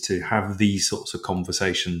to have these sorts of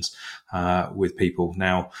conversations with people.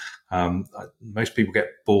 Now, most people get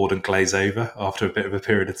bored and glaze over after a bit of a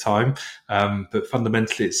period of time, but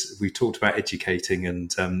fundamentally, we talked about educating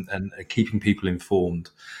and keeping people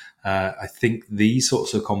informed. I think these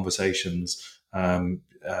sorts of conversations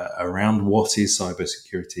around what is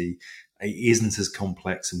cybersecurity isn't as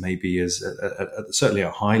complex and maybe as certainly at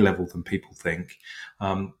a high level than people think.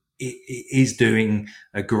 It is doing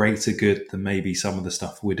a greater good than maybe some of the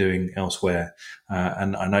stuff we're doing elsewhere.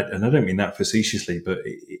 And I don't mean that facetiously, but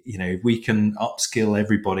if we can upskill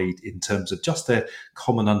everybody in terms of just their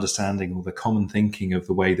common understanding or the common thinking of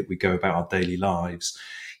the way that we go about our daily lives,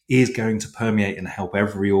 is going to permeate and help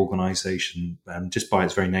every organization, just by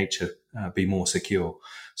its very nature, be more secure.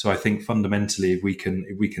 So I think fundamentally, if we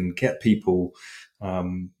can get people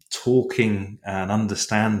talking and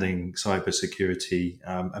understanding cybersecurity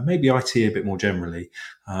and maybe IT a bit more generally,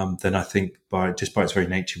 then I think by its very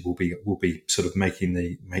nature, we'll be sort of making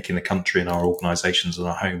the country and our organizations and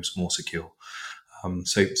our homes more secure.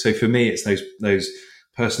 So for me, it's those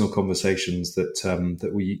personal conversations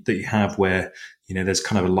that you have where there's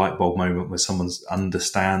kind of a light bulb moment where someone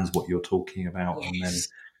understands what you're talking about. Yes. And then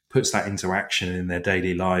puts that into action in their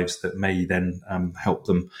daily lives that may then help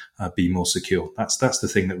them be more secure. That's the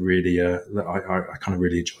thing that really that I kind of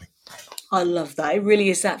really enjoy. I love that. It really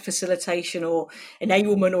is that facilitation or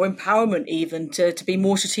enablement or empowerment even to be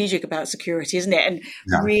more strategic about security, isn't it? And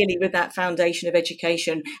really with that foundation of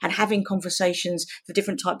education and having conversations for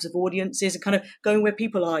different types of audiences and kind of going where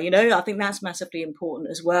people are, I think that's massively important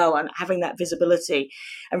as well. And having that visibility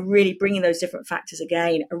and really bringing those different factors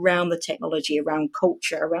again around the technology, around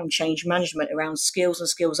culture, around change management, around skills and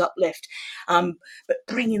skills uplift, but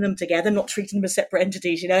bringing them together, not treating them as separate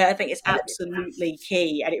entities. I think it's absolutely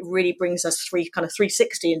key. And it really brings us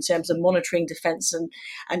 360 in terms of monitoring, defense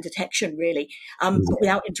and detection, really, but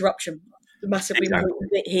without interruption. Massively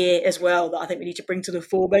important bit here as well that I think we need to bring to the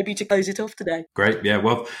fore, maybe to close it off today. Great, yeah.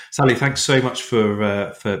 Well, Sally, thanks so much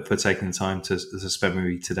for taking the time to spend with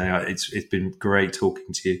me today. It's been great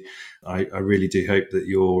talking to you. I really do hope that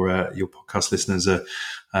your podcast listeners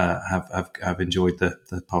have enjoyed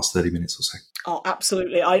the past 30 minutes or so. Oh,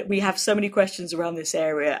 absolutely. We have so many questions around this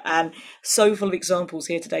area and so full of examples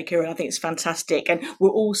here today, Keiron. I think it's fantastic. And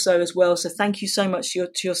we're also as well. So thank you so much to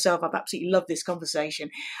yourself. I've absolutely loved this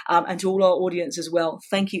conversation. And to all our audience as well.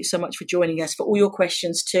 Thank you so much for joining us, for all your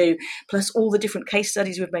questions too, plus all the different case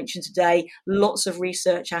studies we've mentioned today, lots of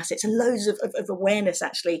research assets and loads of awareness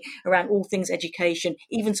actually around all things education,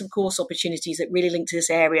 even some course opportunities that really link to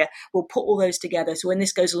this area. We'll put all those together. So when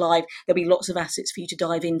this goes live, there'll be lots of assets for you to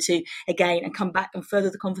dive into again and come back and further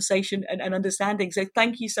the conversation and understanding. So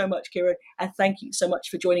thank you so much, Keiron, and thank you so much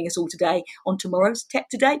for joining us all today on Tomorrow's Tech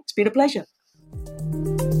Today. It's been a pleasure.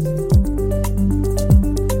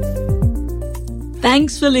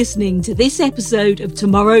 Thanks for listening to this episode of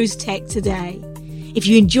Tomorrow's Tech Today. If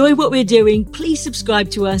you enjoy what we're doing, please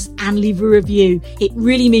subscribe to us and leave a review. It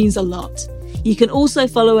really means a lot. You can also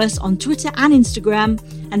follow us on Twitter and Instagram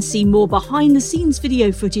and see more behind the scenes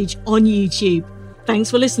video footage on YouTube.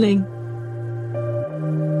 Thanks for listening.